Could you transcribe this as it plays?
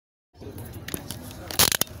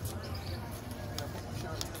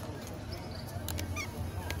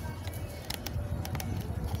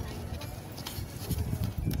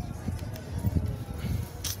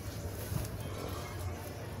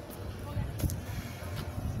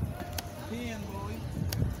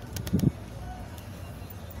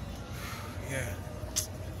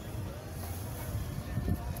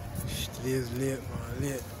Today is late,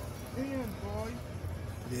 man, late. Damn, boy.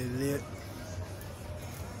 Today is late.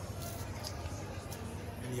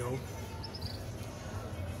 Anyhow,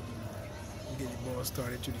 we get the ball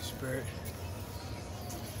started through the spirit.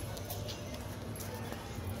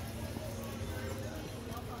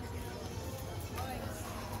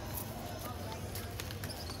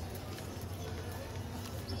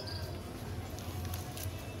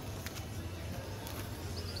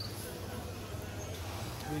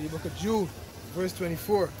 Read the book of Jude, verse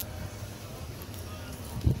 24.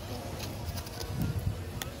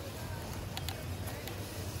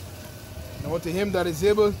 Now to him that is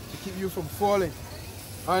able to keep you from falling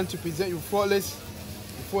and to present you faultless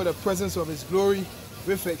before the presence of his glory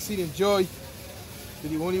with exceeding joy, to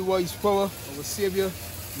the only wise power of our Savior,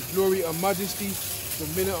 the glory and majesty,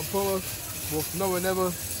 dominion and power, both now and ever,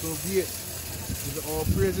 so be it. Give all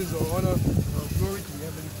praises, all honor, all glory to the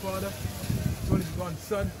Heavenly Father, to his one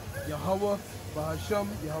Son, YAHAWAH, BAHASHAM,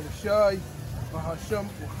 YAHAWASHI, BAHASHAM,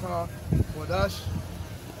 QADASH.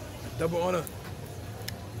 Double honor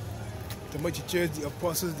to mighty church, the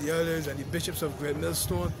apostles, the elders, and the bishops of Great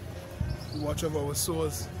Millstone, who watch over our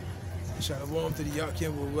souls. Shalom to the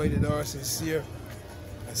Yakim who waited are sincere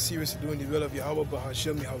and seriously doing the will of Yahawah,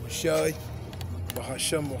 BAHASHAM, YAHAWASHI,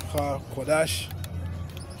 BAHASHAM, QADASH.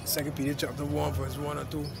 2 Peter chapter 1, verse 1 and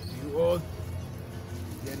 2. You all.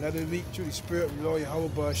 Yet another week through the Spirit of the Lord Yahawah,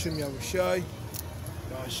 BAHASHAM, YAHAWASHI,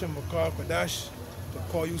 BAHASHAM, QADASH, to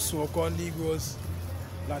call you so-called Negroes,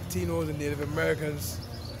 Latinos, and Native Americans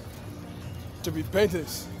to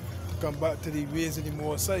repentance, to come back to the ways of the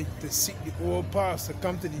Most High, to seek the old paths, to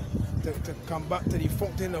come back to the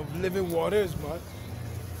fountain of living waters, man.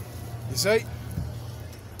 You see?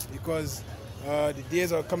 Because the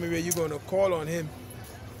days are coming where you're going to call on him.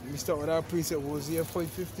 Let me start with our precept, Hosea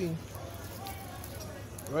 5:15.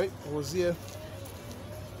 Right? Hosea.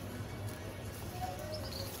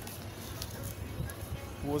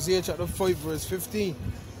 Hosea chapter 5, verse 15.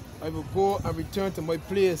 I will go and return to my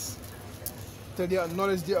place till they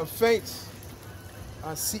acknowledge their offense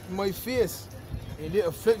and seek my face. In their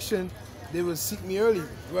affliction, they will seek me early.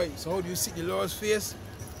 Right, so how do you seek the Lord's face?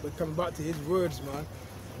 By coming back to his words, man.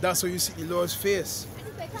 That's how you seek the Lord's face.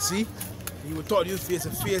 You see? He will talk to you face to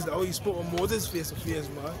face, how he spoke to Moses face to face,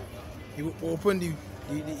 man. He will open the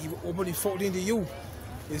fountain to you.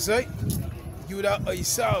 You see? Give you that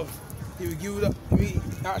yourself. He will give you that.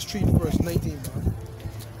 Acts 3 verse 19, man.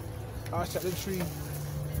 Acts chapter 3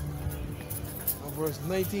 verse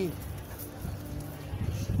 19.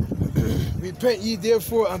 Repent ye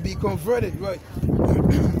therefore and be converted, right?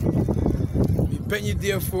 Repent ye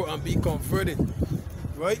therefore and be converted,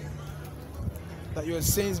 right? That your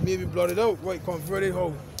sins may be blotted out, right? Converted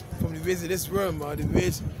how? From the ways of this world, man. The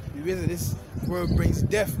ways of this world brings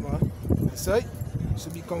death, man. That's right?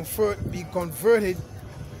 So be converted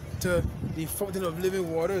to the fountain of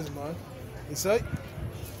living waters, man. That's right?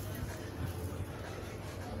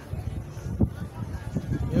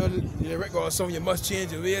 You know, the record song, you must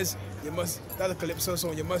change your ways. That's a calypso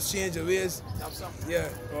song, you must change your ways. Yeah,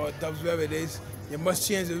 or dubs, whatever it is. You must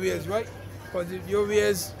change your ways, right? Because if your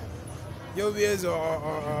ways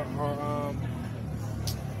are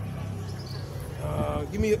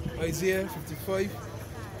give me Isaiah 55.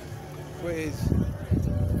 Where is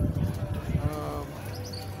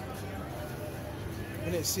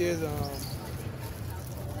when it says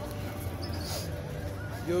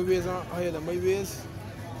your ways aren't higher than my ways.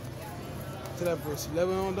 To that verse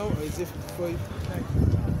 11 on though, Isaiah 55.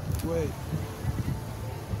 Go ahead.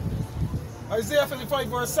 Isaiah 55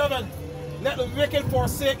 verse 7. Let the wicked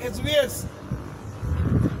forsake his ways,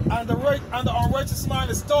 and the unrighteous man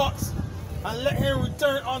his thoughts, and let him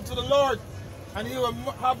return unto the Lord, and he will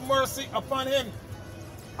have mercy upon him,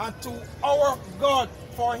 and to our God,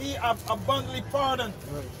 for he hath abundantly pardoned.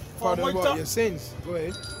 Right. Pardon about your sins. Go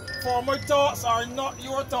ahead. For my thoughts are not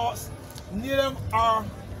your thoughts, neither are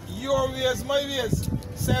your ways my ways,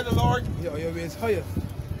 said the Lord. Yeah, your ways higher.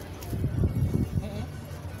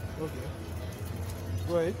 Okay.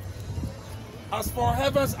 Go ahead. As for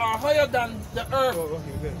heavens are higher than the earth,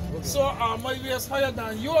 okay. so are my ways higher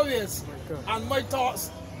than your ways, and my thoughts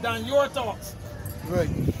than your thoughts. Right.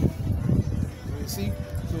 You see?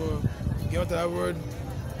 So, get out that word,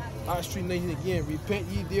 Acts 3:19 again. Repent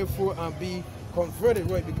ye therefore and be converted,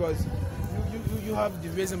 right? Because you have the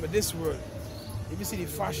wisdom of this world. If you see the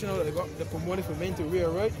fashion of the promoting for men to wear,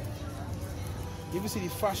 right? If you see the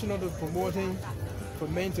fashion of the promoting for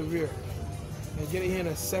men to wear, and get it here in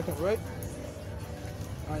a second, right?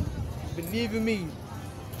 And believe in me,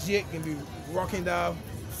 Jake can be rocking that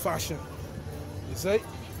fashion. You see?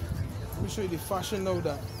 Let me show you the fashion now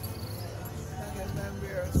that. And then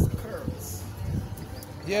wear a skirt.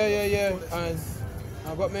 Yeah. And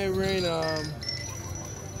I got my rain. I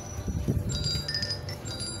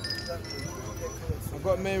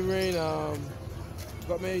got my rain.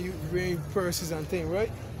 Got my rain purses and thing,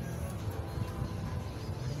 right?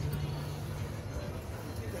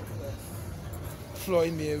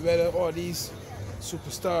 Floyd Mayweather, all these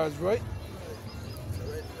superstars, right? So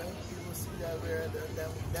when people see that where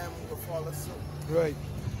them will fall asleep. Right.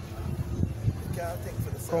 You can't think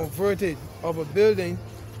for the Converted of a building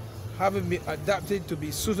having been adapted to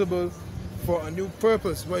be suitable for a new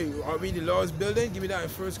purpose. Right, are we the Lord's building? Give me that in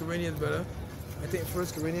 1 Corinthians, brother. I think 1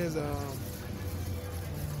 Corinthians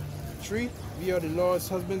 3. We are the Lord's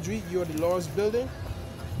husbandry, you are the Lord's building.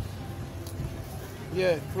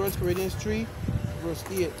 Yeah, 1 Corinthians 3, verse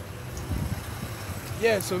 8.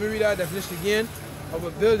 Yeah, so we read that definition again of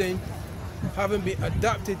a building having been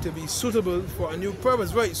adapted to be suitable for a new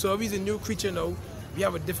purpose. Right, so if he's a new creature now, we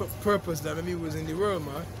have a different purpose than maybe was in the world,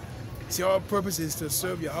 man. See, our purpose is to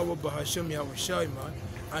serve YAHAWAH, BAHASHAM, YAHAWASHI, man,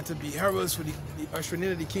 and to be heralds for the ushering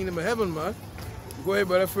in of the kingdom of heaven, man. Go ahead,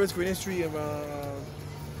 brother. 1 Corinthians 3 of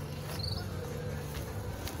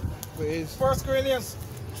 1 Corinthians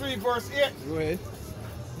 3 verse 8. Go ahead.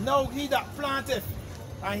 Now he that planteth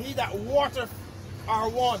and he that watereth are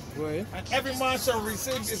one. Go ahead. And every man shall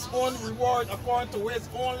receive his own reward according to his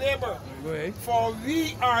own labor. Go ahead. For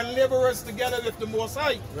we are laborers together with the Most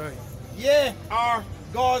High. Right. Ye are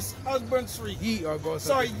God's husbandry. Ye are God's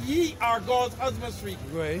Sorry, husbandry. ye are God's husbandry.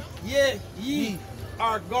 Go ahead. Ye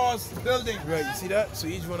are God's building. Right, you see that? So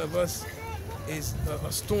each one of us is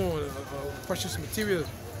a stone, a precious material.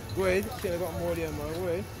 Go ahead. I think I got more there, man. Go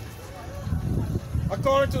ahead.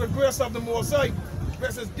 According to the grace of the Most High,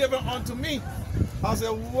 grace is given unto me. As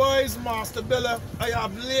a wise master builder, I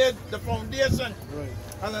have laid the foundation, Right.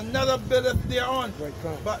 and another buildeth thereon. Right,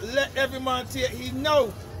 come. But let every man take he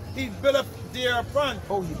know he buildeth thereupon.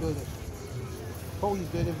 How he build it? How he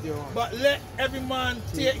build it thereon? But let every man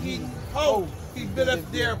take heed how he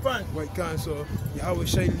buildeth thereupon. Right, come. So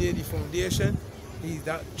YAHAWASHI laid the foundation. He's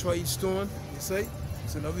that tried stone, you see?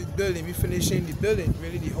 So now we building, we finishing the building,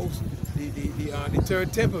 really the house, the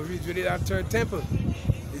third temple, really that third temple.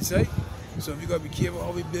 You see? So we gotta be careful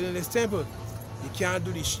how we building this temple. You can't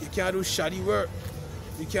do this, you can't do shoddy work.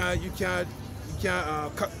 You can't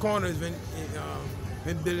cut corners when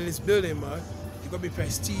building this building, man. You gotta be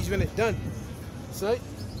prestige when it's done. See?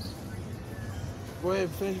 Go ahead,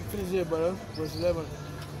 finish here, brother. Verse 11.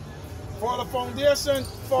 For the foundation,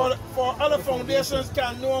 for other foundations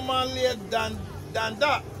can no man lay than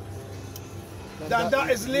that. That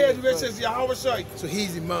is laid, which is YAHAWASHI. So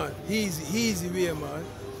he's the man. He's the real man.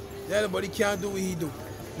 Everybody can't do what he do.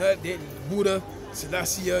 That Buddha,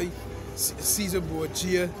 Selassie, Caesar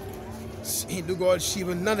Borgia, Hindu God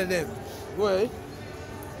Shiva, none of them. Go ahead.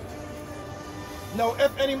 Now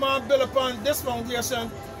if any man build upon this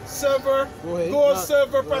foundation, silver, Go ahead. gold,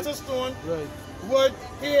 silver, precious stone, Right. wood,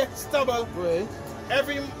 hay, stubble, Go ahead.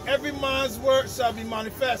 every man's word shall be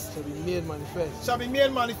manifest. Shall be made manifest. Shall be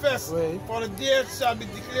made manifest. Go ahead. For the day shall be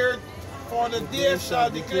declared, for the day shall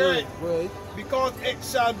declare it. Go ahead. Because it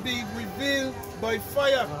shall be revealed by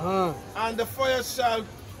fire, and the fire shall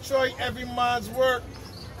try every man's work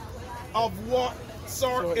of what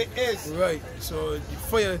sort So, it is. Right. So the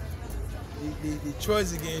fire, the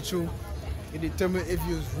choice again through, it determines if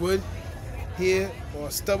you use wood, hay, or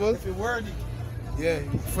stubble. If you're worthy. Yeah,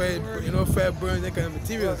 fire, you know, fire burns that kind of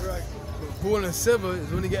materials. Right. But gold and silver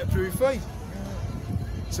is when they get purified.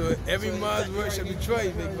 So every man's work shall be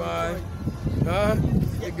tried, big man.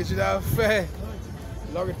 They get you that fire.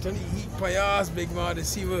 Log it turn the heat by your ass, big man, to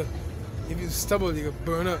see what. If it's stubble, they can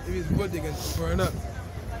burn up. If it's wood, they can burn up.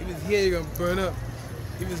 If it's hair, they can burn up.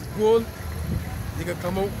 If it's gold, they can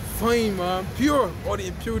come out fine, man, pure. All the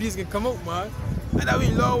impurities can come out, man. And that we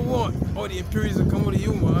Lord want. All the impurities will come out of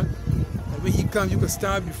you, man. And when he comes, you can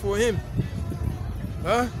stand before him.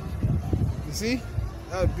 Huh? You see?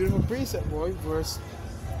 That's a beautiful precept, boy. Verse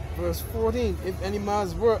 14. If any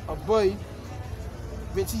man's work abide,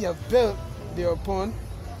 which he have built thereupon,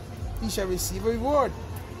 he shall receive a reward.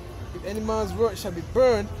 If any man's work shall be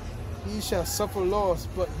burned, he shall suffer loss,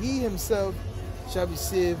 but he himself shall be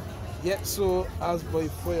saved, yet so as by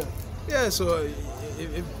fire. Yeah, so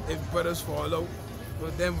if brothers fall out,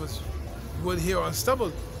 but them was wood, hair, or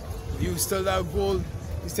stubble, you still have gold,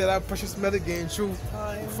 you still have precious metal going through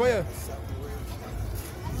fire.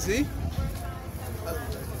 You see?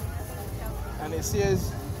 And it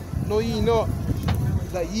says, know ye not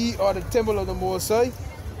that ye are the temple of the Most High,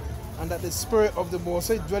 and that the Spirit of the Most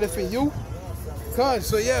High dwelleth in you? God,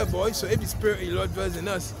 so yeah, boy, so if the Spirit of the Lord dwells in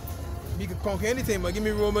us, we can conquer anything. But give me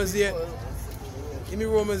Romans 8. Give me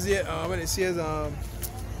Romans 8, when it says,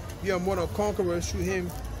 We are more than conquerors through him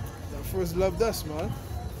that first loved us, man.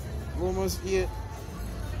 Romans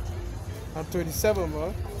 8:37,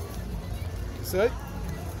 man. See?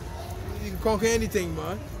 You can conquer anything,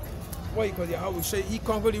 man. Why? Because Yahawah, he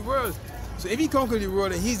conquered the world. So if he conquered the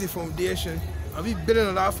world and he's the foundation, and we building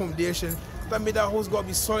on that foundation, that means that house got to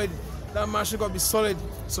be solid. That mansion got to be solid.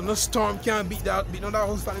 So no storm can't beat on that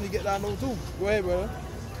house finally get that now too. Go ahead, brother.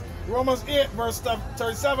 Romans 8, verse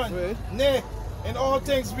 37. Right. Nay, in all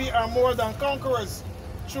things we are more than conquerors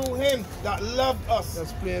through him that loved us.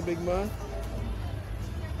 That's playing, big man.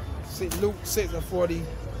 Luke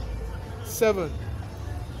 6:47.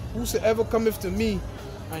 Whosoever cometh to me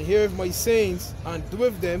and heareth my sayings and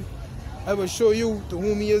doeth them, I will show you to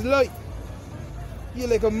whom he is like. He is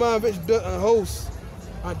like a man which built a house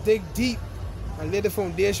and dig deep and laid the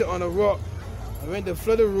foundation on a rock. And when the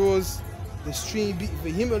flood arose, the stream beat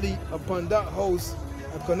vehemently upon that house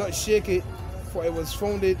and could not shake it, for it was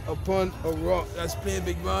founded upon a rock. That's playing,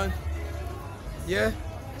 big man. Yeah?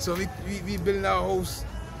 So we building our house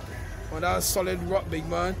on that solid rock, big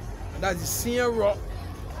man. And that's the same rock,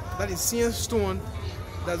 that is same stone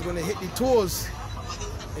that's gonna hit the toes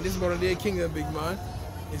in this modern day kingdom, big man.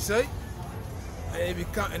 You see?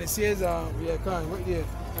 And it says, right there.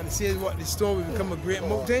 And it says what? The stone will become a great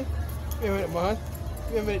mountain. Wait a minute, man.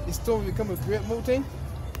 Wait a minute, the stone will become a great mountain.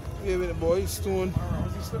 Wait a minute, boy. Stone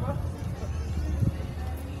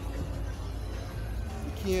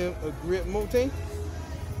became a great mountain.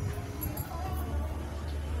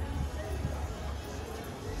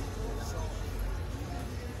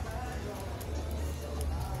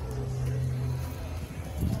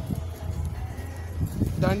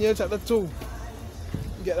 Daniel chapter 2.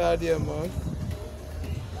 Get the idea, man.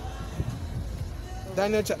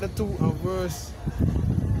 Daniel chapter 2 and verse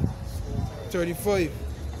 35.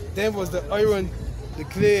 Then was the iron, the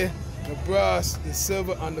clay, the brass, the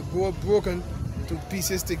silver, and the gold broken to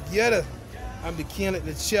pieces together, and became like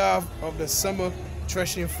the chaff of the summer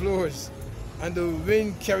threshing floors. And the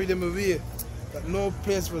wind carried them away, that no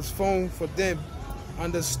place was found for them.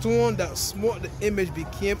 And the stone that smote the image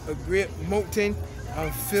became a great mountain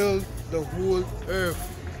and filled the whole earth.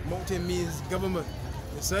 Mountain means government.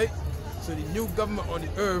 You see? So the new government on the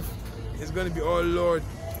earth is going to be our Lord,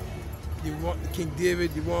 the King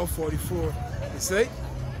David, the 144. You see?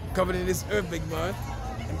 Covered in this earth, big man.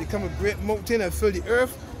 And become a great mountain and fill the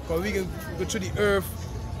earth, because we can go through the earth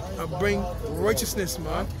and bring righteousness,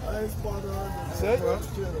 man. See?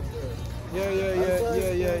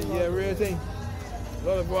 Yeah, real thing. A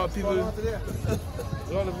lot of our people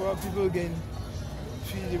getting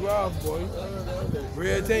treated rough, boy.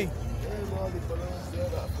 Real thing.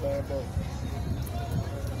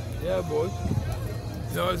 Yeah, boy.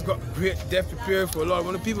 You know, it's got great death prepared for a lot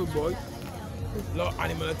of people, boy. A lot of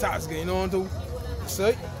animal attacks going on too.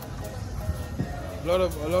 See? A lot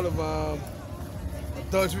of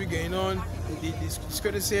adultery going on. The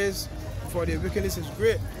scripture says, for their wickedness is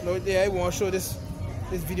great. Now, I want to show this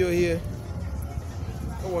video here.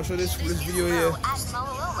 I want to show this video here.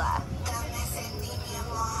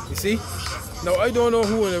 You see? Now, I don't know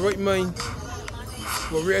who in the right mind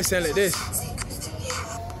will react sound like this.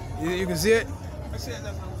 You can see it?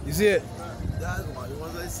 You see it? That's what you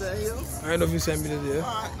want to say here? I don't know if you sent me this here.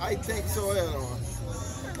 I think so, you know.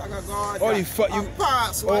 Like a god. Oh, you fuck you.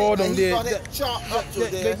 Oh, them there. Chopped up to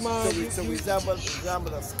there. Big man. To resemble a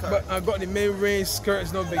skirt. But I got the main range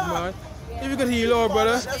skirts, no big man. If you can hear Lord,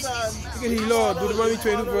 brother, you can hear Lord. Deuteronomy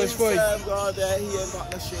 22 verse 5. God there, he ain't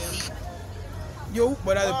got no shame. Yo,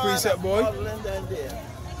 but that's a preset, boy. There.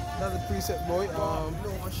 That's a preset, boy. No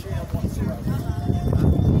shame whatsoever.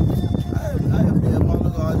 I have been about to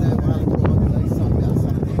God there while I go like something.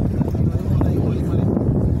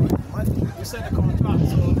 You said the contract,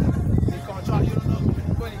 so the contract, you don't know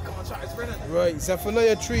when the contract is written. Right,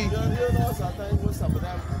 Zephaniah 3. You know, sometimes with some of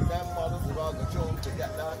them models about the tune to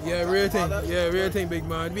get that. Yeah, real thing. Yeah, real thing, big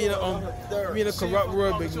man. We in a corrupt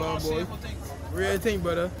world, big man, boy. Real thing,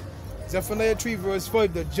 brother. Zephaniah 3 verse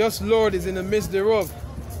 5. The just Lord is in the midst thereof.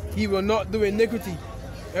 He will not do iniquity.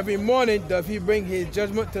 Every morning doth he bring his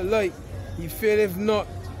judgment to light. He faileth not,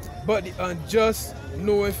 but the unjust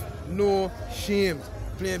knoweth no shame.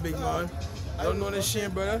 Playing, big man. I don't know the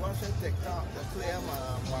shame, brother.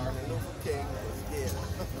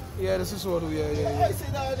 Yeah, this is what we are. Yeah. I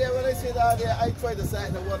see that there, when I see that there, I try to say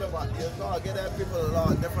the word about you know, get them people a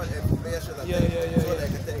lot of different information. Yeah. So they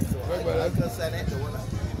can take so. I can send it to one.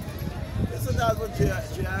 So that's what J.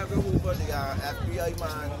 Edgar Hoover, the FBI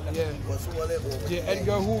man, was all over. J.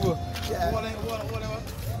 Edgar Hoover. Yeah.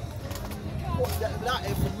 That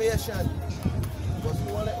information Because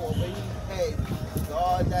you want it over his head.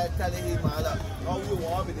 God that telling him, man, how you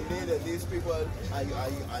want me to lead these people and you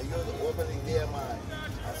open the game, man.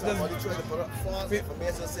 And somebody tried to put up false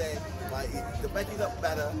information saying, man, the bet is up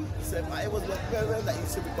better. He said, man, it was the president that you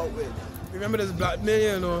should be out with. Remember there's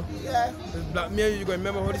blackmail, you know? Yeah. There's blackmail, you gotta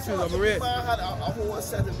remember how this thing operate. Man had a whole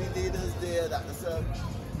set of leaders there that sell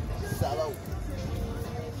out.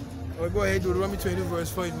 Well, go ahead, Deuteronomy 22 verse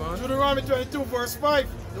 5, man. Deuteronomy 22 verse 5.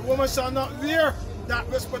 The woman shall not wear that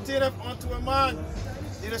which pertaineth unto a man.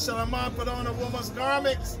 Neither shall a man put on a woman's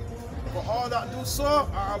garments. For all that do so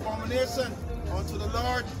are abomination unto the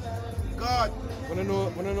Lord God. Wanna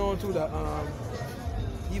know too that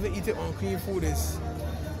even eating unclean food is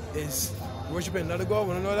worshiping another God.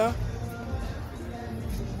 Wanna know that?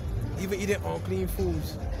 Even eating unclean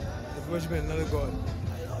foods is worshiping another God.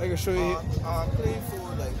 I can show you. Clean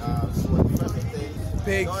food, like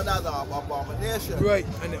Pigs. No, that's an abomination. Right,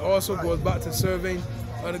 and it also goes back to serving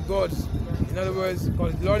other gods. In other words,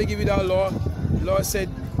 because the Lord give you that law, the Lord said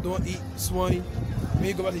don't eat swine. When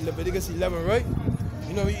you go back to Leviticus 11, right?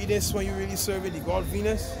 You know, when you eat this swine, you really serving the god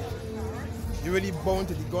Venus. You're really bound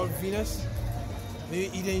to the god Venus. When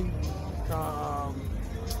you're eating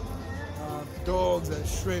dogs and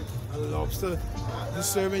shrimp and lobster, you're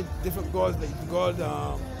serving different gods, like the god,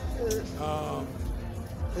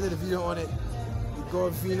 there's a video on it. The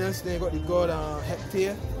god Venus, then you got the god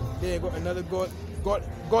AHTHA, then you got another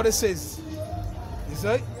goddesses. You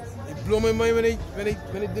see? It blew my mind when they did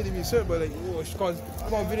the research, but like, oh, because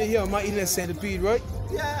I'm on video here, I'm not eating a centipede, right?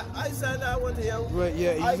 Yeah, I said that one to you. Right,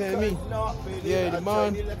 yeah, you saying me? Yeah, the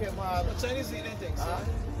man. Chinese eating things.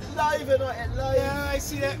 Live, you know, and live. Yeah, I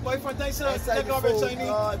see that. Boy, fantastic. That garbage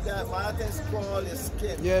Chinese. That man can scroll his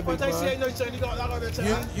skin. Yeah, big man. Fantastic, no Chinese got that garbage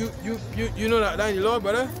Chinese. You know that in the Lord,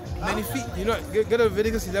 brother? Many feet. You know, get a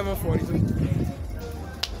Leviticus 11:42.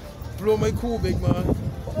 Blow my cool, big man.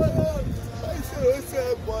 I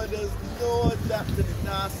said, boy, there's no depth to the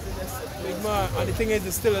nastiness. Big man, and the thing is,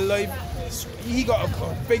 it's still alive. He got a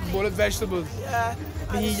big bowl of vegetables. Yeah.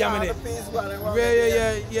 And he yamming it.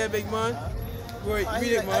 Yeah, big man. Right,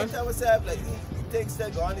 read it, man. I tell myself, like, he thinks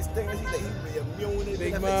that God is thinking that he be immune.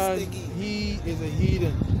 Big man, he is a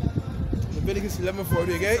heathen. Leviticus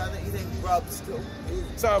 11:40, okay? He's eating grubs still.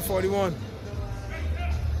 Psalm 41.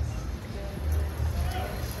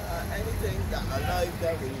 Anything that alive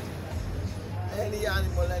that we any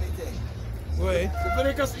animal, anything. Go ahead.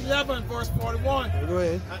 Leviticus 11 verse 41. Go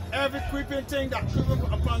ahead. And every creeping thing that creepeth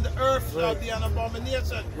upon the earth shall be an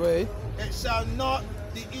abomination. Go ahead. It shall not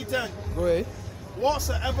be eaten. Go ahead.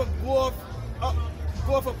 Whatsoever goeth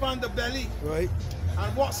upon the belly, right,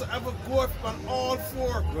 and whatsoever goeth upon all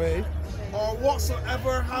four, right, or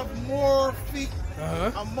whatsoever have more feet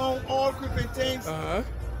among all creeping things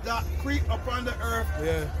that creep upon the earth,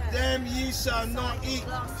 them ye shall not eat.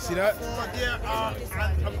 See that? For they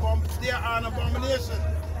are an abomination.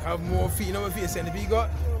 Have more feet. You know what feet a centipede got?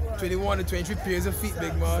 21 to 23 pairs of feet,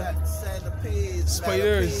 big man. Centipedes,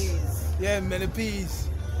 spiders, millipedes,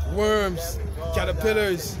 worms,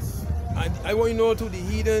 caterpillars. And I want you to know too, the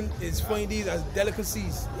heathen is finding these as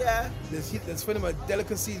delicacies. Yeah. Let's find them as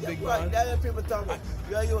delicacies, big man. Right, that's what people talk about.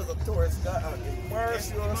 You was a tourist.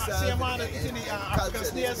 Immerse yourself in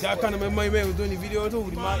culture. That kind of my man was doing the video too.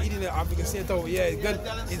 The man eating the African Saint out. Yeah,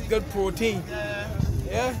 it's good protein.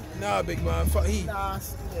 Yeah? Nah, big man. Fuck heat.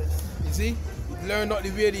 You see? Learn not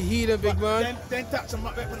to wear the heathen, big man. Then touch them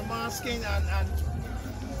up with the man skin and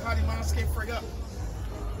how the man skin frig up.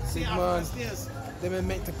 See how it is. They may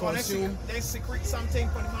make to consume. They secrete something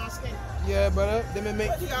for the man skin. Yeah, brother. They may make.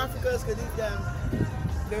 But the Africans could eat them.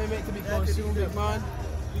 They may make to be consumed, big man.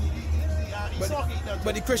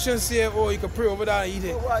 But the Christians say, oh, you can pray over that and eat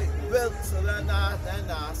it. Right, built, so they're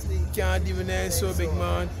nasty. Can't even answer, big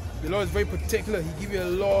man. The Lord is very particular. He give you a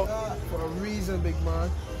law for a reason, big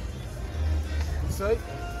man. You see?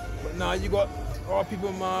 But now you got all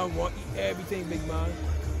people, man, want to eat everything, big man.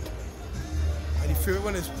 And the favorite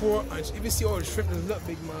one is pork. And if you see all the shrimp and look,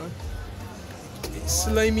 big man, it's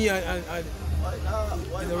slimy and a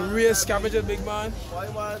real scavenger, big man. Why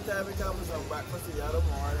you want to every time it's on breakfast the other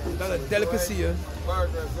morning? That's a delicacy, yeah.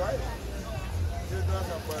 Burgers, right? You do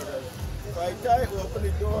some burgers. Right time, open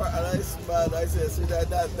the door and I smell. I say, see that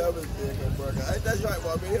double bacon burger. That's right,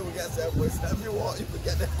 Mommy. Here we get some boys. If you want, you can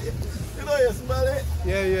get that here. You know, you smell it?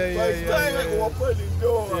 Yeah. Right time, I open the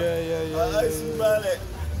door. Yeah. And I smell it.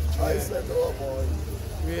 I said, oh, boy.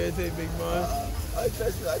 Yeah, big man. I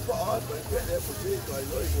tell you, I put on, but get there for me, so I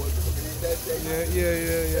know you want to eat that thing.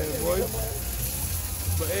 Yeah, boy.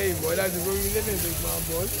 But hey, boy, that's the way we live in, big man,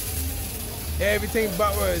 boy. Everything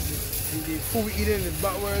backwards. The food we eating is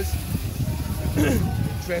backwards.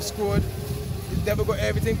 Dress code. The devil got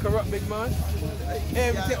everything corrupt, big man.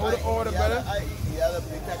 Everything out of order, brother. The other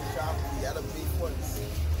big tech shop, the other big ones.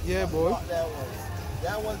 Yeah, boy. Not that ones.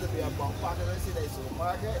 That ones that be about pocket, I see they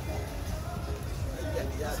supermarket. You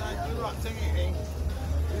know what thinking?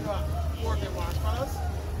 You know what working marshmallows?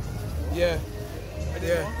 Yeah.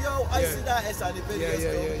 Yeah. Yo, I see that it's on the video.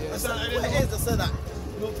 Where is the son that?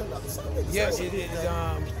 Yes, it is.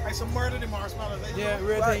 I some murder the marshmallows. Yeah,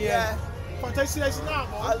 real thing, yeah. But I see that's now,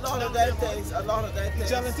 boy. A lot of that things.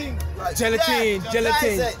 Gelatin. Right.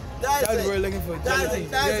 Gelatin. That's what we're looking for. That's Gelatin.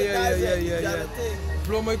 it. Yeah.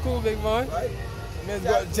 Blow my cool, big man. Right. Man's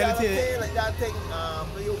got gelatin. Like that thing,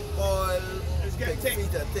 you boil. It's getting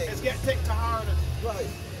thick to hard. Right.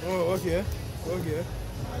 Oh, okay.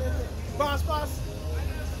 Boss.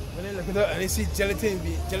 When they look at that and they see gelatin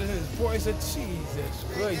is poison, Jesus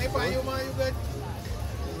Christ. Hey, you man, you good?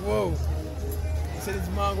 Whoa. He said this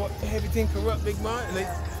man got everything corrupt, big man. And like,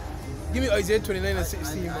 give me Isaiah 29 and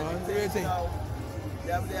 16, man. Everything.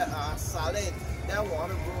 They have salad. They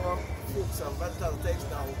want to grow fruits and vegetable things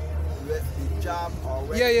now with the job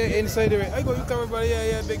already. Yeah, inside of it. I go, you cover, brother.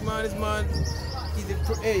 Yeah, big man. This man, he's a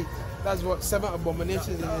hey, that's what 7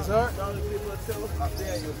 abominations in his heart. Some people too up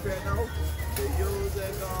there in Ukraine now, they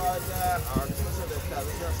using artificial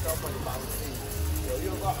intelligence stuff on the battlefield. So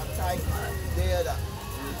you got a type there that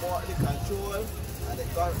remotely control, and they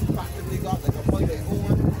practically got like a their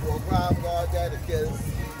own program God there to kill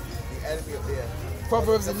the enemy up there.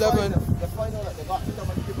 Proverbs 11. They find out that they got so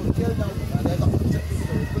many people killed now, and they got people to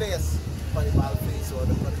replace for the battlefield. So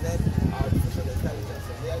they put in artificial intelligence.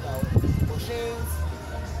 So they now machines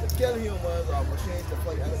to kill humans or machines to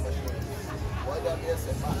fight other machines. What that is a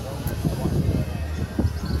matter.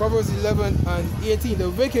 Proverbs 11 and 18. The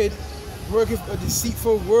wicked worketh a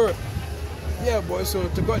deceitful word. Yeah, boy. So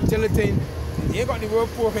to got gelatin, he ain't got the word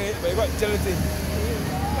pork in it, but he got gelatin.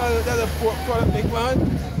 That's a pork product, big man.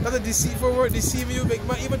 That's a deceitful word, deceiving you, big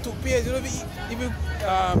man. Even toothpaste, you know, even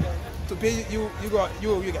toothpaste, you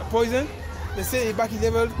get poison. They say in the back, you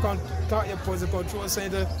never contact your poison control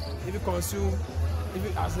center if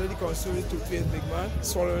you accidentally consume the toothpaste, big man.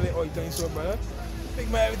 Swallowing it or you think so, brother. Big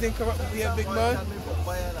man, everything corrupt here, big man.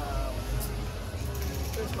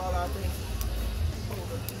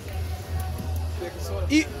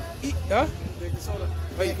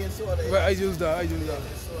 Baking soda. Right, I use that.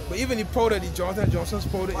 But even the powder, the Johnson's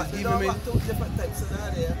powder is giving me. Two different types of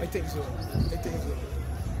that there. I think so.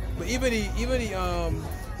 But even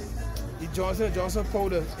the Johnson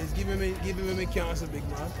powder is giving me cancer, big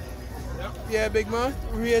man. Yep. Yeah, big man.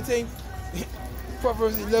 Real thing.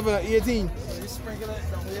 Proverbs 11 and 18. So you sprinkle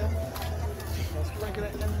it down here. Sprinkle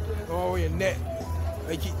it in. Oh, your neck.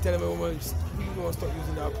 I keep telling my woman, you gonna start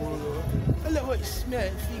using that powder. I let what it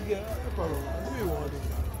smell, figure. No problem. What do you want to do?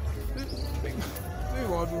 What do you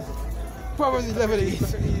want to do? Proverbs 11 and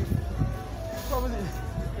 18.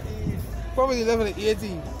 Proverbs 11 and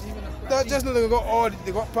 18. That just know they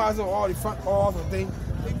got past all the front off and thing.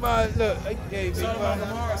 Big man, look, hey, big man.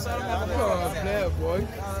 Oh, man, boy.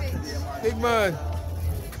 Big man.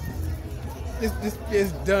 This place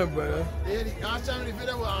is done, brother. Yeah, I'm trying to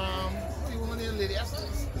video people in there, lady.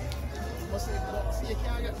 Must say box. You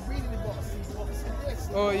can't get the breed in the box.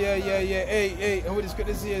 Oh, yeah. Hey, and what the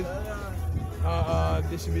scripture says,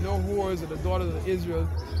 there should be no whores of the daughters of Israel,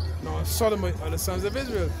 nor sodomite of the sons of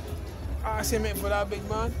Israel. I say meant for that, big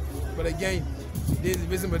man. But again, this is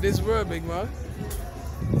wisdom of this world, big man.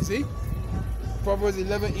 You see? Proverbs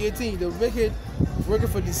 11:18. The wicked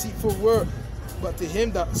worketh for deceitful word, but to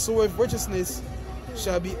him that soweth righteousness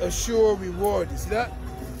shall be a sure reward. You see that?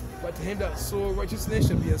 But to him that soweth righteousness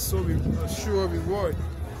shall be a sure reward.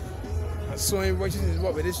 And sowing righteousness is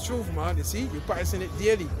what? But it's truth, man. You see? You're practicing it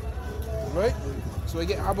daily. Right? So we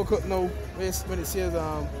get Habakkuk now when it says,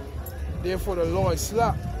 therefore the law is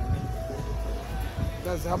slack.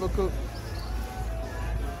 That's Habakkuk.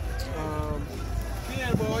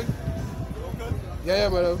 Being boy. Okay. Yeah,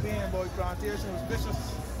 brother. Being boy, plantation was vicious.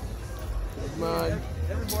 Man.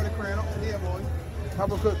 Everybody crying up to there, boy.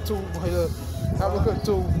 Habakkuk 2, Habakkuk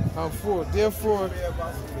 2 and 4.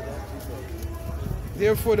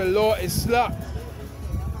 Therefore the law is slack,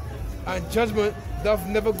 and judgment doth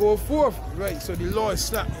never go forth. Right, so the law is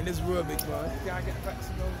slack in this world, big man.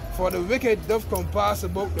 For the wicked doth compass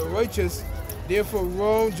about the righteous, therefore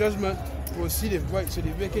wrong judgment proceedeth. Right, so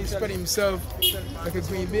the wicked spread himself like a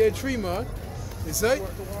green bay tree, man. It's like,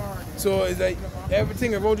 so it's like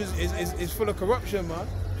everything around us is full of corruption, man.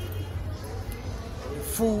 The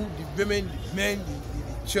food, the women, the men,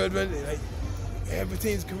 the children, like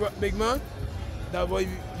everything is corrupt, big man. That's why you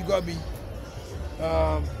gotta be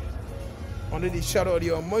under the shadow of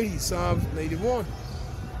the Almighty. Psalms 91.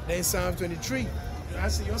 Then Psalm 23. You don't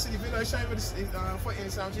see the video I showed you for in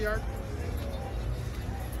Psalm GR?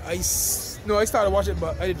 No, I started watching,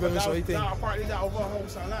 but I didn't remember anything. That apparently that over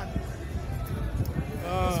house and land.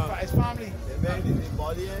 It's family. They made the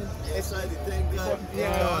body inside the thing.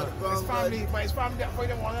 Yeah, it's family, but it's family that for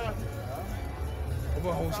them one another.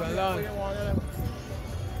 Over house and land.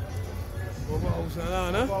 Over house and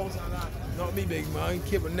land, huh? Over house and land. Not me, big man.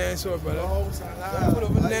 Keep a nice sword, brother. Over house and land. Put up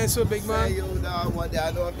a nice sword, big man. You down one day,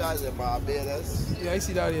 I know guys in Barbados. Yeah, I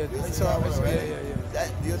see that here. I saw it. Yeah.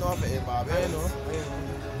 That, you know if it's in Barbados? I know.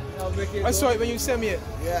 I saw it when you sent me it.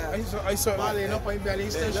 Yeah. I saw it. Mali up on belly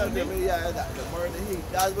extension. Yeah, the murder heat.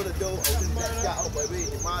 That's what the door opened that got up by me.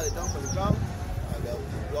 The Mali down for the ground. And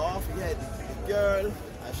the off, he had the girl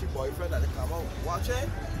and she boyfriend that come out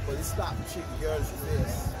watching, but he stopped shooting the girl's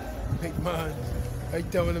face. Big man. I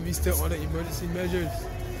telling him he's still on the emergency measures.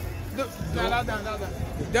 No, that's done.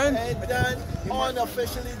 Done? Ain't done.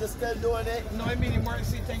 Unofficially, they're still doing it. No, I mean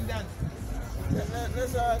emergency thing done.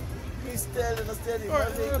 Listen, he's still in the steady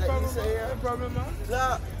No problem, man.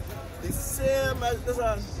 Nah, the same as this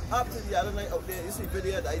one up to the other night out there. You see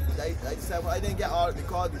video that I said, well, I didn't get all it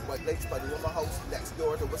because the white lights by the woman house next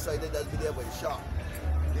door to west side of that video by the shop.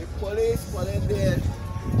 The police put in there,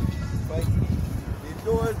 like the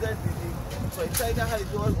doors that so I tried to have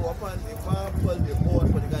the doors open, the man pulled the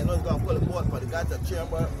board for the guy, no, he's gonna pull the board for the guy to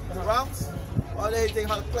chamber the rounds. All they think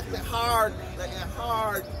how to click it hard, like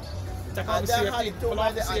hard. And then how he told me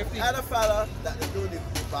the other fella that they do the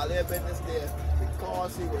ballet business there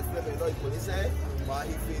because he was flipping, you know, the police say, but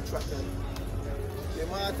he feel threatened. The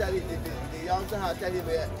man tell you, the youngster had tell you,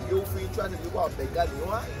 you feel threatened, you got a big gun, you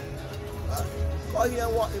want? Because he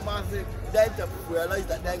didn't want the man to then to realize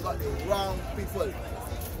that they got the wrong people.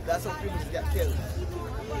 That's how people get killed.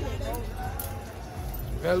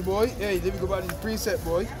 Well, boy, hey, let me go back to the preset,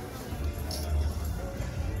 boy.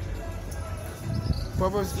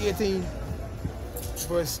 Proverbs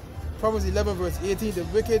 11 verse 18, the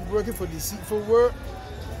wicked worketh for deceitful work,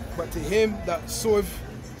 but to him that soweth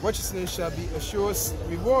righteousness shall be a sure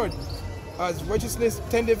reward. As righteousness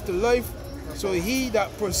tendeth to life, so he that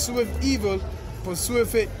pursueth evil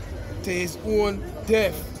pursueth it to his own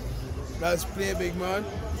death. That's plain, big man.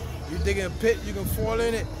 You dig in a pit, you can fall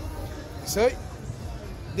in it. See?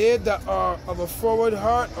 They that are of a forward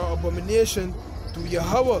heart are abomination to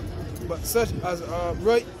Yahawah, but such as are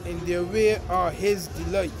right in their way are his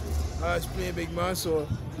delight. That's plain, big man. So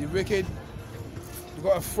the wicked, they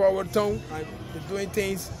got a forward tongue and they're doing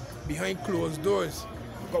things behind closed doors.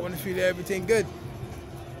 You got to feel everything good.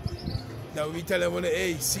 Now we tell them,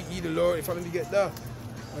 hey, seek ye the Lord if I let me get that.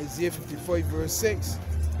 Isaiah 55 verse 6.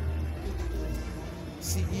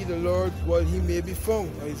 Seek ye the Lord while he may be found.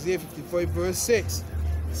 Isaiah 55 verse 6.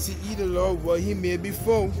 Seek ye the Lord while he may be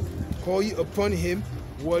found. Call ye upon him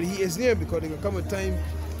while he is near, because there will come a time.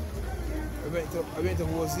 I went to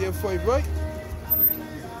Hosea 5, right?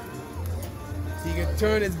 He can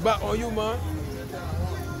turn his back on you, man.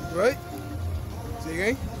 Right? Say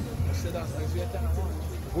again?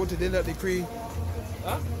 Go to them that decree.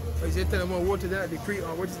 Huh? Isaiah 10:1, woe to them that decree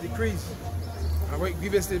on what is decrees. And right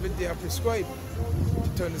grievously they are prescribed to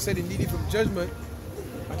turn the city needy from judgment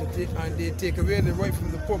and they take away the right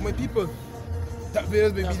from the poor. My people, that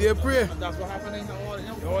will be their prayer. That's what happened in all of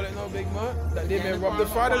them. All that know, big man, that they may rob the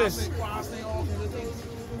fatherless.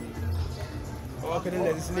 All kind of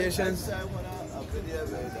legislations. I went out a video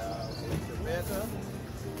with Jamaica.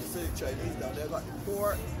 You see the Chinese down there got the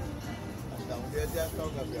port. Down there,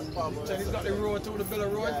 Chinese got the road through the Bill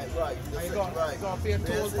of Road. Yeah, right. And you got pay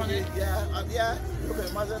tolls on it. Yeah. You can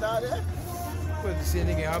imagine that there. But the same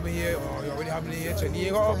thing happen here, or you already happening here. Chinese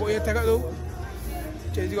ain't got about your ticket though.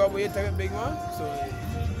 Chinese got about your ticket, big man. So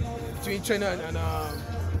between China and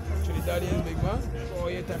Trinidad and big man, all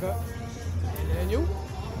your ticket. And you?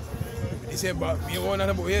 They say, but we want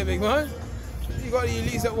nothing about here, big man. You got the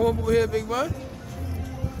elites that want about here, big man.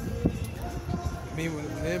 I mean,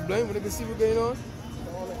 when they're blind, when they can see what's going on.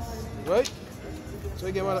 Right? So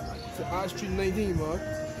again, man, to Acts 3:19, man.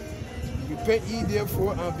 Repent ye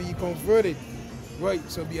therefore and be converted. Right,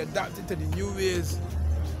 so be adapted to the new ways,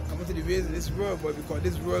 coming to the ways of this world, but because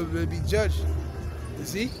this world will be judged. You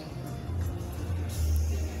see?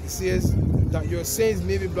 It says that your sins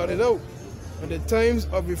may be blotted out, and the times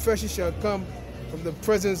of refreshing shall come from the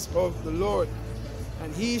presence of the Lord.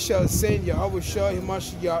 And he shall send YAHAWASHI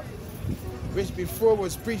Hamashiach, which before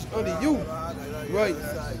was preached unto you. Right.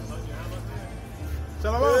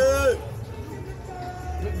 Shalom.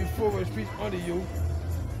 Which before was preached unto you.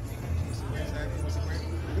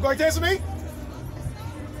 You going to test me?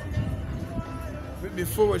 Which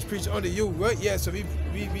before was preached unto you. Right? Yeah, so we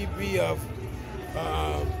have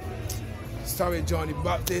started John the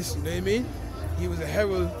Baptist, you know what I mean? He was a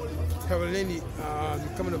heralding the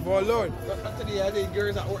coming of our Lord. After the other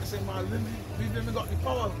girls at work say, man, we got the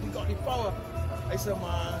power, we got the power. I said,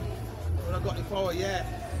 man, when I got the power, yeah.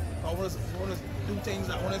 I want to do things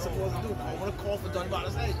that I'm supposed to do. I want to call for Johnny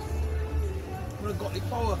Baptist head. When I got the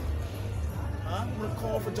power, huh? I'm going to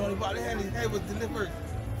call for Johnny Baptist head. His head was delivered.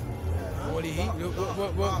 What did he?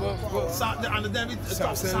 What? And then we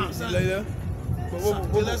talked to Samson. Later.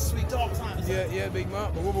 Let's sweet talk Samson. Yeah, big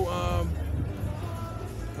man. But what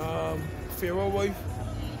about Pharaoh's wife?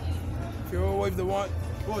 Pharaoh's wife, the one?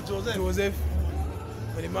 Oh, Joseph. Joseph.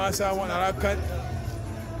 When the man said I want that cut.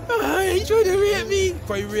 He tried to rape me.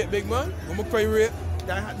 Cry rape, big man. I'm gonna cry rape.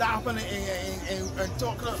 That happened in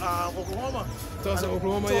Oklahoma. Tulsa,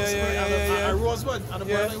 Oklahoma, yeah. And Rosewood, and the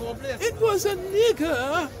yeah. whole place. It was a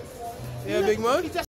nigger. Yeah, big man.